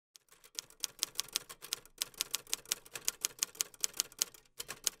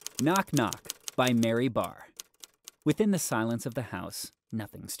Knock Knock by Mary Barr. Within the silence of the house,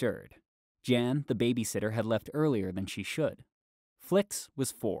 nothing stirred. Jan, the babysitter, had left earlier than she should. Flix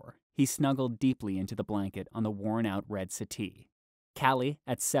was 4. He snuggled deeply into the blanket on the worn-out red settee. Callie,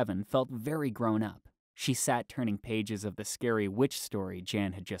 at 7, felt very grown up. She sat turning pages of the scary witch story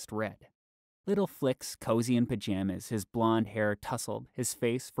Jan had just read. Little Flix, cozy in pajamas, his blonde hair tousled, his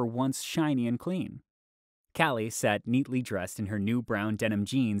face for once shiny and clean. Callie sat neatly dressed in her new brown denim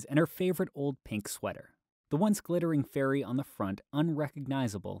jeans and her favorite old pink sweater. The once glittering fairy on the front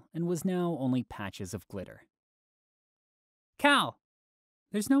unrecognizable and was now only patches of glitter. "Cal,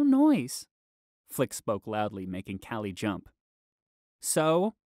 there's no noise," Flix spoke loudly, making Callie jump.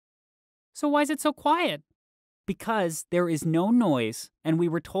 So why's it so quiet?" "Because there is no noise, and we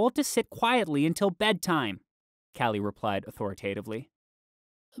were told to sit quietly until bedtime," Callie replied authoritatively.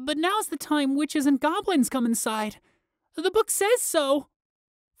 "But now's the time witches and goblins come inside. The book says so."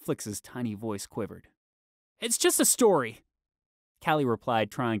 Flix's tiny voice quivered. "It's just a story," Callie replied,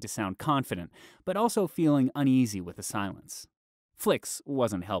 trying to sound confident, but also feeling uneasy with the silence. Flix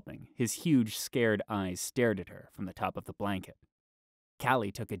wasn't helping. His huge, scared eyes stared at her from the top of the blanket.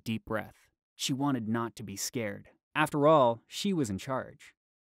 Callie took a deep breath. She wanted not to be scared. After all, she was in charge.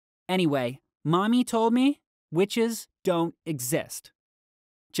 "Anyway, Mommy told me witches don't exist."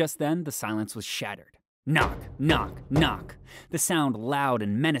 Just then, the silence was shattered. Knock, knock, knock. The sound, loud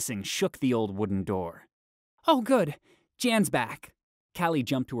and menacing, shook the old wooden door. "Oh, good. Jan's back." Callie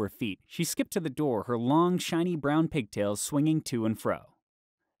jumped to her feet. She skipped to the door, her long, shiny brown pigtails swinging to and fro.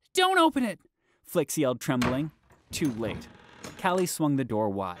 "Don't open it!" Flix yelled, trembling. Too late. Callie swung the door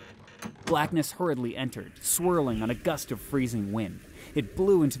wide. Blackness hurriedly entered, swirling on a gust of freezing wind. It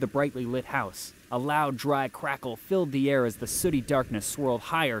blew into the brightly lit house. A loud, dry crackle filled the air as the sooty darkness swirled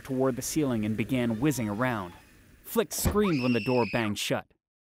higher toward the ceiling and began whizzing around. Flix screamed when the door banged shut.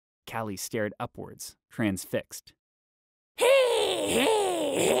 Callie stared upwards, transfixed. "Hey,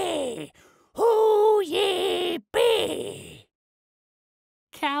 hey, hey! Who ye be?"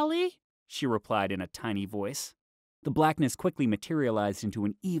 "Callie?" she replied in a tiny voice. The blackness quickly materialized into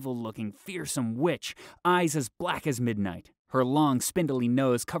an evil-looking, fearsome witch, eyes as black as midnight, her long, spindly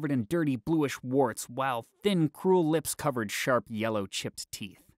nose covered in dirty, bluish warts, while thin, cruel lips covered sharp, yellow-chipped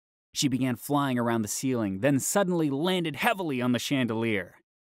teeth. She began flying around the ceiling, then suddenly landed heavily on the chandelier.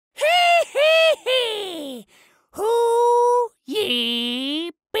 "Hee, hee, hee! Who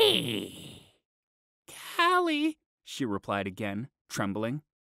ye be?" "Callie," she replied again, trembling.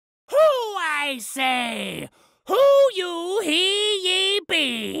 "Who, I say? Who ye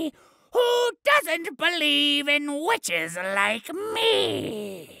be? Who doesn't believe in witches like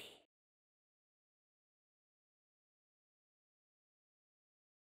me?"